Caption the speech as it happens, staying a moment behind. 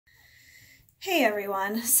Hey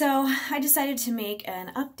everyone, so I decided to make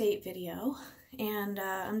an update video and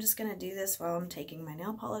I'm just gonna do this while I'm taking my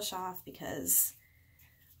nail polish off because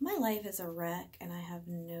my life is a wreck and I have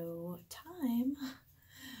no time.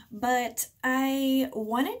 But I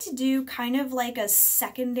wanted to do kind of like a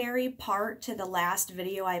secondary part to the last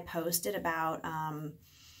video I posted about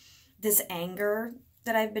this anger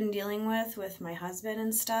that I've been dealing with my husband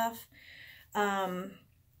and stuff.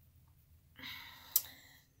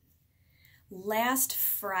 Last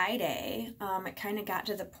Friday, it kind of got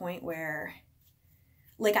to the point where,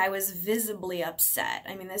 like, I was visibly upset.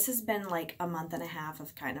 I mean, this has been like a month and a half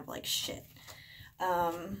of kind of like shit.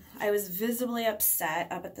 I was visibly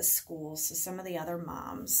upset up at the school, so some of the other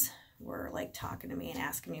moms were like talking to me and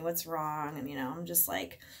asking me what's wrong, and I'm just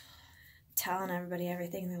like telling everybody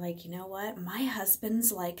everything. They're like, you know what? My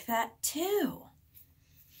husband's like that too.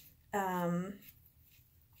 And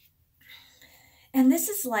this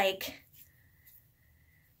is like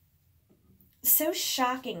so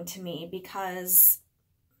shocking to me because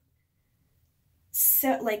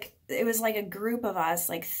it was like a group of us,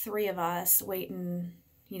 like 3 of us waiting,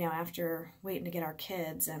 after waiting to get our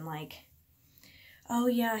kids, and like, oh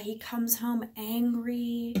yeah, he comes home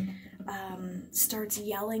angry, starts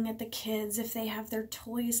yelling at the kids if they have their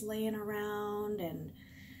toys laying around, and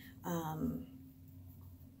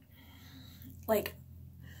like,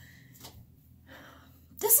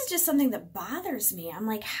 this is just something that bothers me. I'm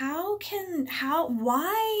like, why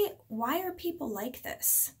are people like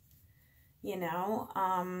this? And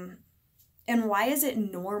why is it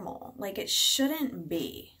normal? Like, it shouldn't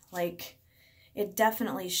be. Like, it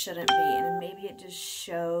definitely shouldn't be. And maybe it just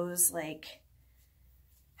shows, like,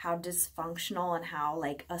 how dysfunctional and how,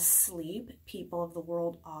 like, asleep people of the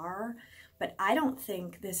world are. But I don't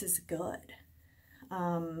think this is good.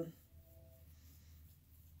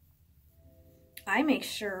 I make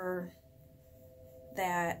sure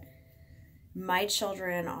that my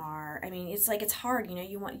children are, I mean, it's like, it's hard,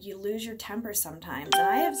 you lose your temper sometimes, and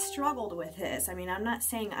I have struggled with this. I mean, I'm not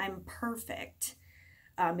saying I'm perfect,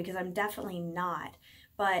 because I'm definitely not,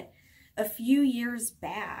 but a few years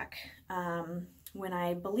back, when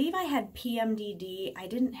I believe I had PMDD, I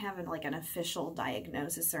didn't have like an official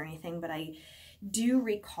diagnosis or anything, but I do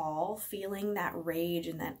recall feeling that rage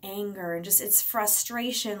and that anger and just its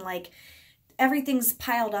frustration, like, everything's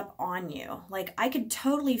piled up on you. Like, I could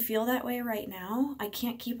totally feel that way right now. I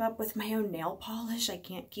can't keep up with my own nail polish. I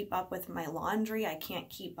can't keep up with my laundry. I can't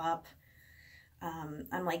keep up.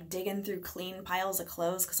 I'm like digging through clean piles of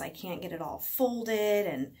clothes because I can't get it all folded,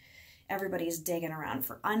 and everybody's digging around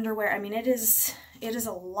for underwear. I mean, it is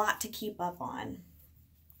a lot to keep up on.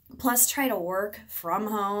 Plus, try to work from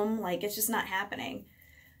home. Like, it's just not happening.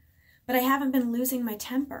 But I haven't been losing my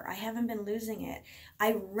temper. I haven't been losing it.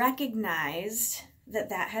 I recognized that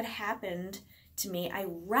that had happened to me. I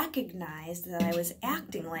recognized that I was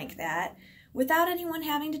acting like that without anyone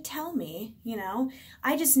having to tell me,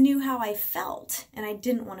 I just knew how I felt, and I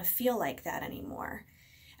didn't want to feel like that anymore.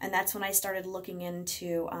 And that's when I started looking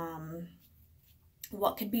into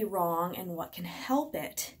what could be wrong and what can help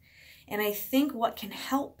it. And I think what can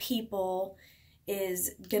help people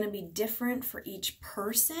is going to be different for each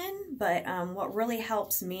person, but what really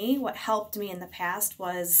helps me, what helped me in the past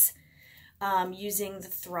was using the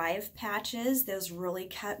Thrive patches. Those really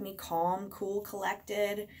kept me calm, cool,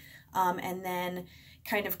 collected, and then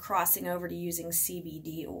kind of crossing over to using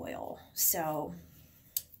CBD oil. So,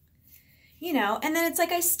 and then it's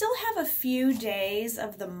like I still have a few days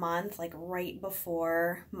of the month, like right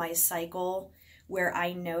before my cycle, where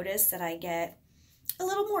I notice that I get a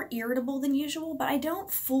little more irritable than usual, but I don't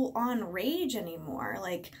full on rage anymore.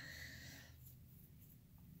 Like,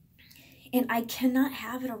 and I cannot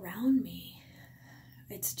have it around me.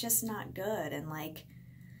 It's just not good. And like,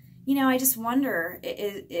 I just wonder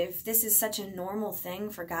if this is such a normal thing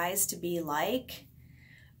for guys to be like,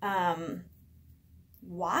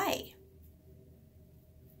 why?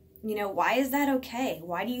 Why is that okay?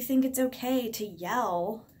 Why do you think it's okay to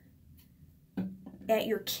yell at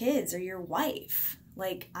your kids or your wife?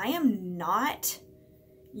 Like, I am not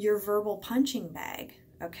your verbal punching bag,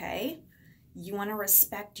 okay? You want to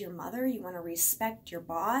respect your mother, you want to respect your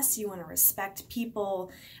boss, you want to respect people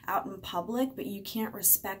out in public, but you can't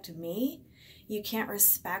respect me. You can't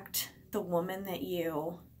respect the woman that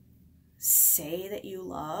you say that you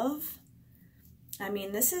love. I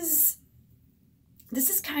mean, this is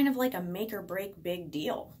kind of like a make or break big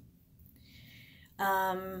deal.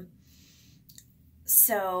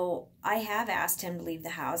 So I have asked him to leave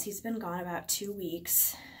the house. He's been gone about 2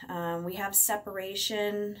 weeks. We have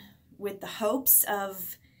separation with the hopes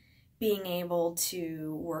of being able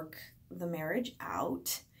to work the marriage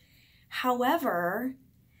out. However,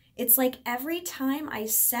 it's like every time I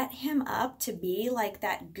set him up to be like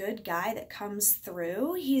that good guy that comes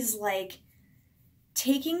through, he's like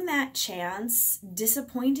taking that chance,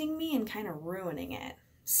 disappointing me, and kind of ruining it.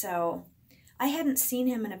 So I hadn't seen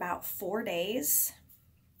him in about 4 days.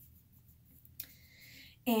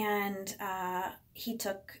 And he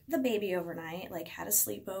took the baby overnight, like had a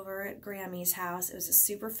sleepover at Grammy's house. It was a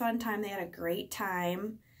super fun time. They had a great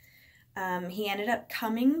time. He ended up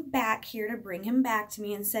coming back here to bring him back to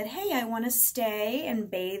me and said, hey, I want to stay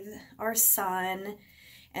and bathe our son.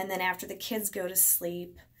 And then after the kids go to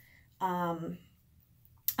sleep, I'll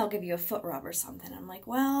give you a foot rub or something. I'm like,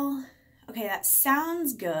 well, okay, that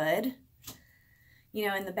sounds good. You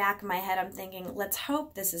know, in the back of my head, I'm thinking, let's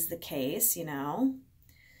hope this is the case, you know.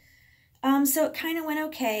 So it kind of went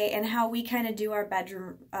okay, and how we kind of do our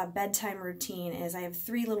bedtime routine is I have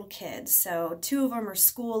 3 little kids, so 2 of them are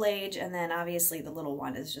school age, and then obviously the little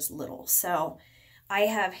one is just little. So I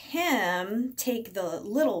have him take the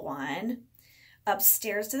little one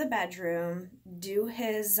upstairs to the bedroom, do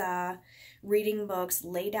his reading books,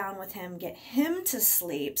 lay down with him, get him to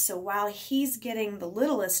sleep. So while he's getting the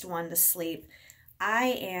littlest one to sleep,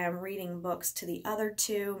 I am reading books to the other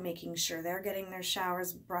 2, making sure they're getting their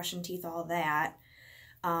showers, brushing teeth, all that.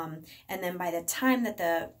 And then by the time that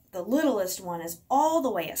the littlest one is all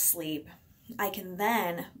the way asleep, I can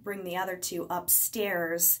then bring the other 2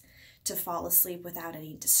 upstairs to fall asleep without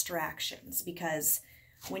any distractions. Because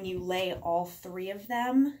when you lay all 3 of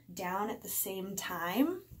them down at the same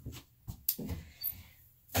time,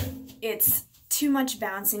 it's too much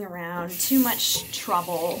bouncing around, too much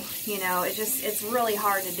trouble, you know, it's really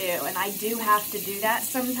hard to do. And I do have to do that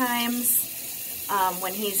sometimes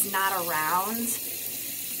when he's not around.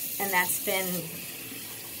 And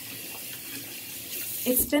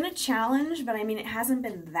it's been a challenge, but I mean, it hasn't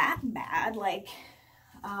been that bad. Like,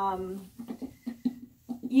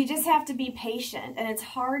 you just have to be patient, and it's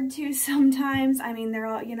hard to sometimes. I mean, they're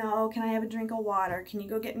all, you know, oh, can I have a drink of water? Can you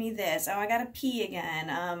go get me this? Oh, I gotta pee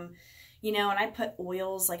again. You know, and I put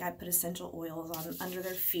oils, like I put essential oils on under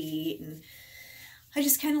their feet, and I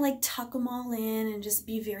just kind of like tuck them all in and just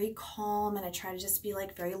be very calm, and I try to just be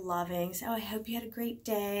like very loving. So, oh, I hope you had a great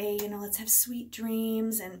day, you know, let's have sweet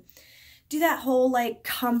dreams, and do that whole like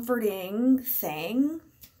comforting thing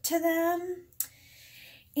to them.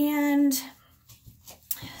 And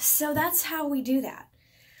so that's how we do that.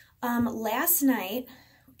 Last night,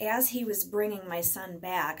 as he was bringing my son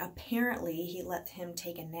back, apparently he let him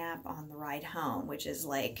take a nap on the ride home, which is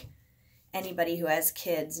like, anybody who has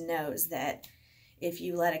kids knows that if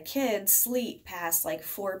you let a kid sleep past like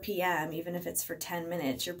 4 p.m., even if it's for 10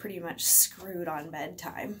 minutes, you're pretty much screwed on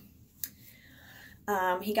bedtime.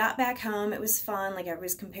 He got back home. It was fun. Like,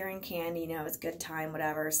 everybody's comparing candy, you know, it's a good time,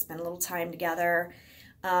 whatever. Spent a little time together.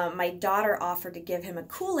 My daughter offered to give him a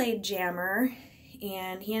Kool-Aid jammer,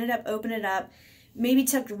 and he ended up opening it up. Maybe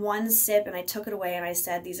took 1 sip, and I took it away, and I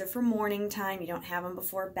said, these are for morning time. You don't have them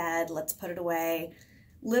before bed. Let's put it away.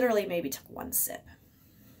 Literally maybe took 1 sip.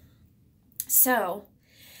 So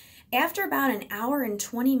after about an hour and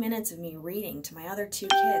 20 minutes of me reading to my other 2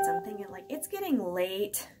 kids, I'm thinking, like, it's getting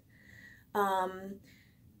late.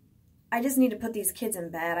 I just need to put these kids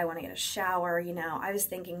in bed. I want to get a shower, you know. I was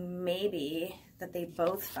thinking maybe that they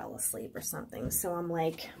both fell asleep or something. So I'm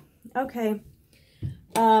like, okay,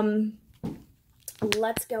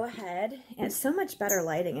 let's go ahead. And it's so much better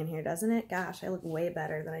lighting in here, doesn't it? Gosh, I look way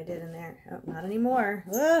better than I did in there. Oh, not anymore.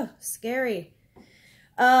 Ugh, scary.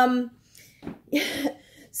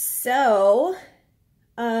 So,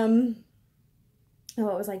 what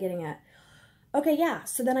was I getting at? Okay, yeah,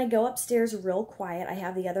 so then I go upstairs real quiet. I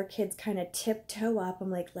have the other kids kind of tiptoe up. I'm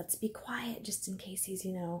like, let's be quiet just in case he's,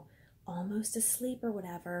 you know, almost asleep or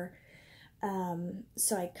whatever.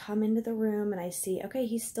 So I come into the room and I see, okay,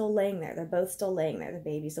 he's still laying there. They're both still laying there. The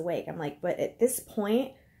baby's awake. I'm like, but at this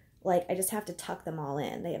point, like, I just have to tuck them all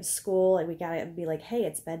in. They have school, and we gotta be like, hey,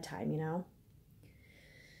 it's bedtime, you know?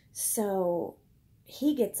 So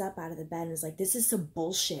he gets up out of the bed and is like, this is some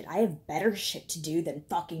bullshit. I have better shit to do than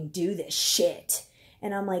fucking do this shit.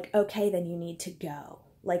 And I'm like, okay, then you need to go.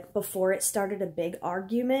 Like, before it started a big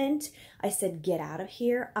argument, I said, get out of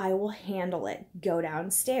here. I will handle it. Go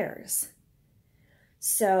downstairs.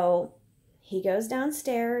 So he goes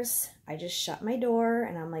downstairs. I just shut my door,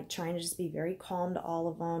 and I'm like trying to just be very calm to all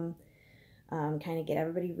of them. Kind of get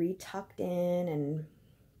everybody re-tucked in, and,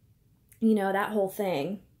 you know, that whole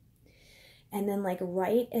thing. And then, like,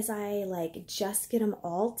 right as I, like, just get them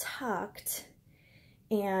all tucked,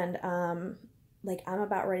 and, like, I'm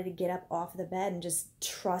about ready to get up off the bed and just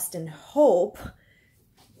trust and hope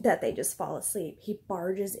that they just fall asleep. He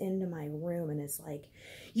barges into my room and is like,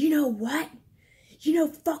 you know what? You know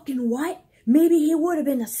fucking what? Maybe he would have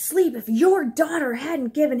been asleep if your daughter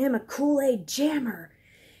hadn't given him a Kool-Aid jammer.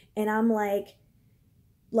 And I'm like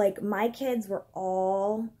my kids were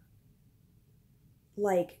all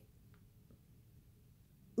like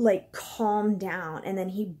calm down. And then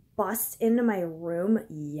he busts into my room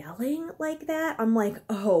yelling like that. I'm like,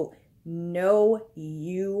 oh, no,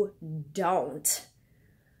 you don't.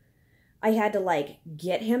 I had to like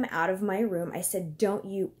get him out of my room. I said, don't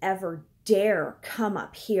you ever dare come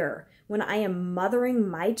up here when I am mothering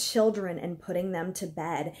my children and putting them to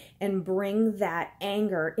bed and bring that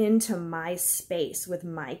anger into my space with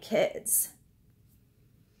my kids.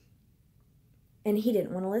 And he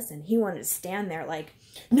didn't want to listen. He wanted to stand there like,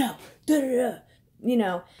 no, you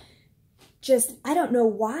know, just, I don't know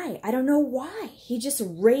why. I don't know why. He just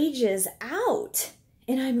rages out.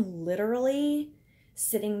 And I'm literally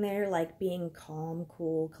sitting there like being calm,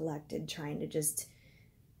 cool, collected, trying to just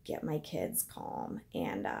get my kids calm.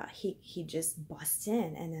 And he just busts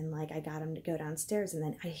in. And then like I got him to go downstairs. And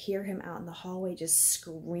then I hear him out in the hallway just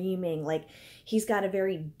screaming. Like he's got a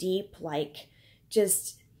very deep, like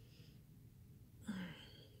just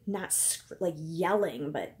not like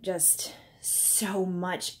yelling, but just so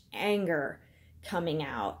much anger coming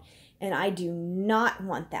out. And I do not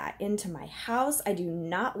want that into my house. I do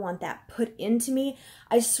not want that put into me.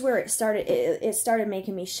 I swear it started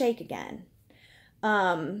making me shake again.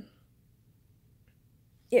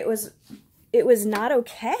 It was not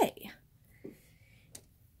okay.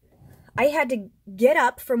 I had to get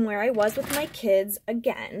up from where I was with my kids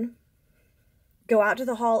again, go out to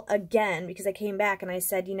the hall again, because I came back and I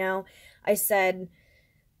said, you know,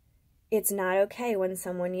 it's not okay when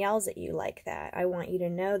someone yells at you like that. I want you to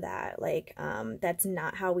know that. Like, that's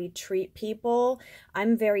not how we treat people.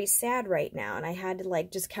 I'm very sad right now. And I had to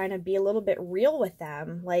like just kind of be a little bit real with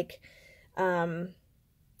them. Like,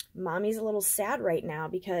 mommy's a little sad right now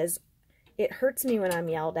because it hurts me when I'm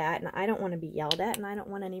yelled at, and I don't want to be yelled at, and I don't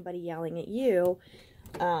want anybody yelling at you.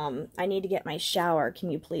 I need to get my shower.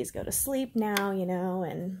 Can you please go to sleep now, you know?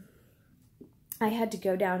 And I had to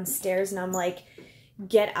go downstairs and I'm like,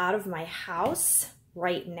 get out of my house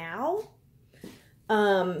right now.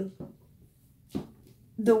 The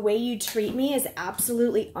way you treat me is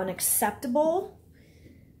absolutely unacceptable.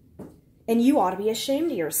 And you ought to be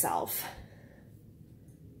ashamed of yourself.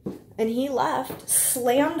 And he left,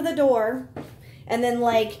 slammed the door, and then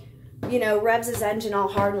like, you know, revs his engine all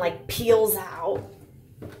hard and like peels out.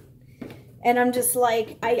 And I'm just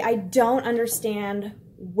like, I don't understand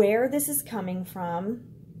where this is coming from.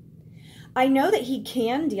 I know that he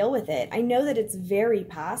can deal with it. I know that it's very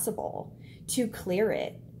possible to clear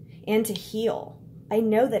it and to heal. I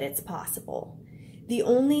know that it's possible. The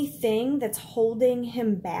only thing that's holding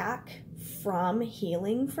him back from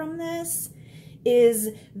healing from this is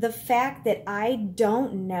the fact that I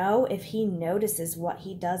don't know if he notices what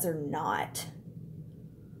he does or not.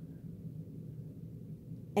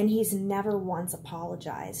 And he's never once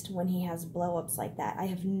apologized when he has blow-ups like that. I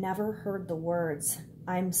have never heard the words,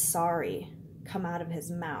 "I'm sorry," come out of his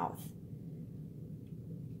mouth.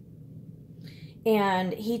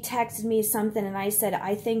 And he texted me something and I said,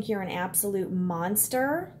 I think you're an absolute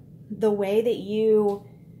monster. The way that you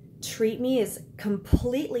treat me is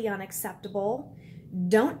completely unacceptable.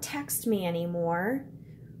 Don't text me anymore.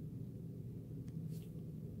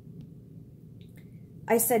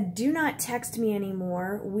 I said, do not text me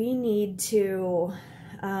anymore. We need to,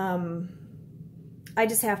 I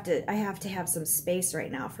have to have some space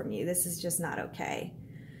right now from you. This is just not okay.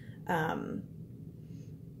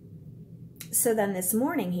 So then this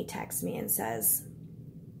morning he texts me and says,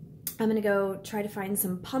 I'm going to go try to find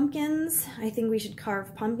some pumpkins. I think we should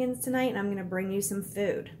carve pumpkins tonight, and I'm going to bring you some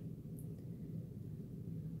food.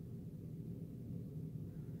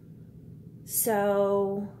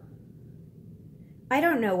 So I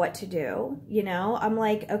don't know what to do, you know? I'm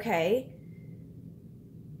like, okay,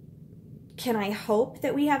 can I hope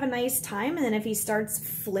that we have a nice time, and then if he starts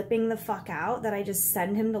flipping the fuck out, that I just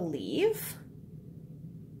send him to leave?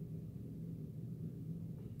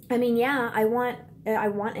 I mean, yeah, I want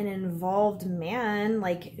an involved man.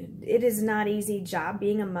 Like, it is not an easy job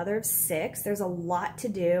being a mother of 6. There's a lot to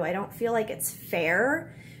do. I don't feel like it's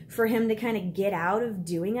fair for him to kind of get out of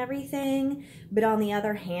doing everything. But on the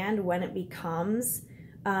other hand, when it becomes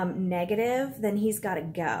negative, then he's got to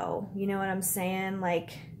go. You know what I'm saying? Like,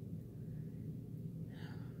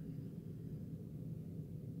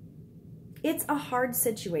 it's a hard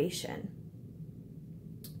situation.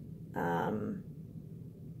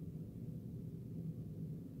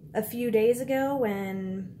 A few days ago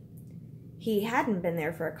when he hadn't been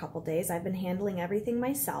there for a couple days. I've been handling everything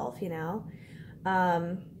myself, you know.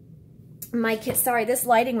 My kid, sorry, this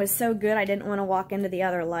lighting was so good I didn't want to walk into the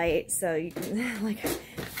other light, so you can, like,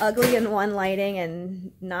 ugly in one lighting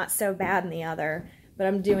and not so bad in the other, but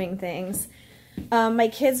I'm doing things. My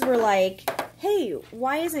kids were like, hey,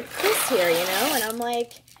 why isn't Chris here, you know? And I'm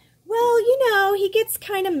like, well, you know, he gets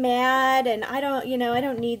kind of mad, and I don't, you know, I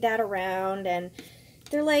don't need that around. And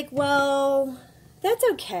they're like, well, that's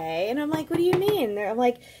okay. And I'm like, what do you mean? I'm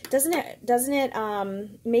like, doesn't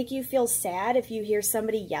it make you feel sad if you hear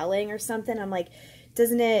somebody yelling or something? I'm like,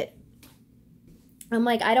 I'm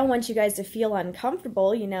like, I don't want you guys to feel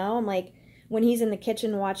uncomfortable, you know? I'm like, when he's in the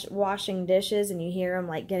kitchen washing dishes and you hear him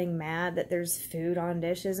like getting mad that there's food on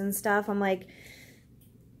dishes and stuff, I'm like,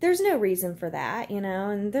 there's no reason for that, you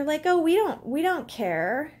know? And they're like, oh, we don't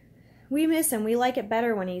care. We miss him. We like it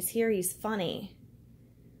better when he's here. He's funny.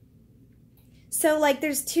 So, like,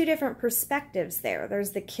 there's two different perspectives there.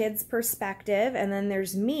 There's the kid's perspective, and then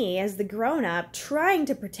there's me as the grown-up trying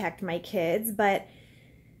to protect my kids, but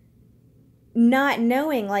not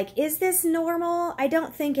knowing, like, is this normal? I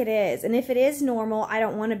don't think it is. And if it is normal, I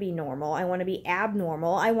don't want to be normal. I want to be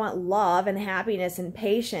abnormal. I want love and happiness and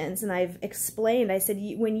patience. And I've explained, I said,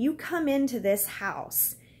 when you come into this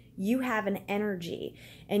house, you have an energy,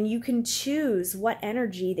 and you can choose what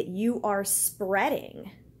energy that you are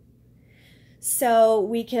spreading. So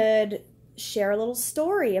we could share a little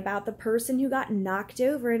story about the person who got knocked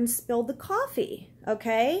over and spilled the coffee,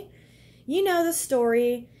 okay? You know the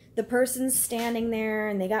story. The person's standing there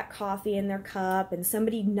and they got coffee in their cup and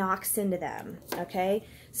somebody knocks into them, okay?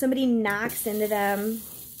 Somebody knocks into them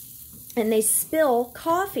and they spill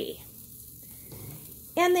coffee.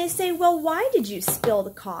 And they say, well, why did you spill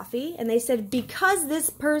the coffee? And they said, because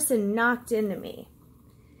this person knocked into me.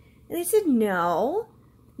 And they said, no,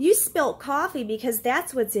 you spilled coffee because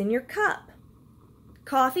that's what's in your cup.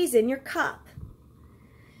 Coffee's in your cup.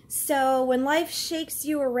 So when life shakes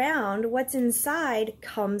you around, what's inside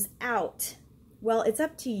comes out. Well, it's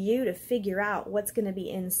up to you to figure out what's going to be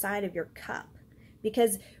inside of your cup.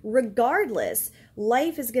 Because regardless,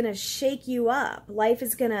 life is going to shake you up. Life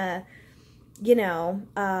is going to, you know,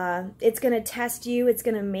 it's going to test you. It's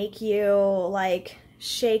going to make you, like,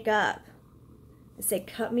 shake up. I say,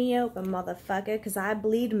 cut me open, motherfucker, because I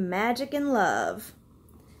bleed magic and love.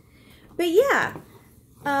 But yeah,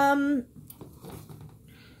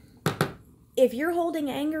 if you're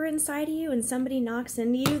holding anger inside of you and somebody knocks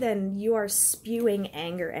into you, then you are spewing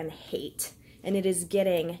anger and hate. And it is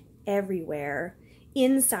getting everywhere,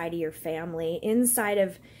 inside of your family, inside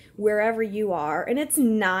of wherever you are. And it's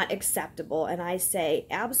not acceptable. And I say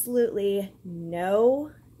absolutely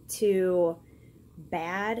no to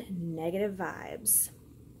bad, negative vibes.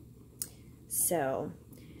 So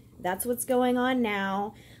that's what's going on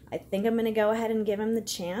now. I think I'm going to go ahead and give him the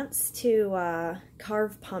chance to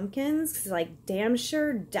carve pumpkins, because, like, damn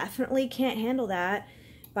sure definitely can't handle that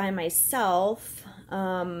by myself.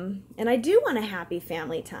 And I do want a happy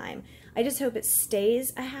family time. I just hope it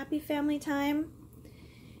stays a happy family time.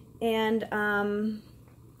 And,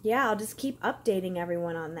 yeah, I'll just keep updating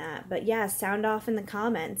everyone on that. But, yeah, sound off in the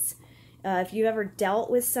comments. If you ever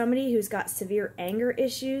dealt with somebody who's got severe anger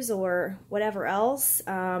issues or whatever else,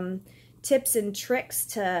 tips and tricks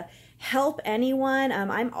to help anyone.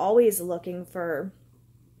 I'm always looking for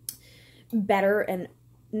better, and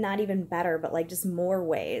not even better, but like just more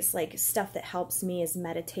ways. Like stuff that helps me is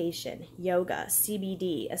meditation, yoga,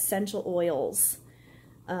 CBD, essential oils,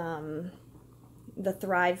 the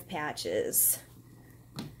Thrive patches.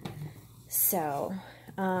 So,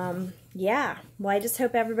 yeah, well, I just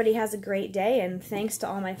hope everybody has a great day, and thanks to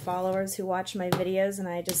all my followers who watch my videos, and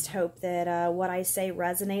I just hope that what I say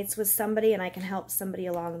resonates with somebody and I can help somebody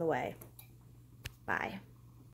along the way. Bye.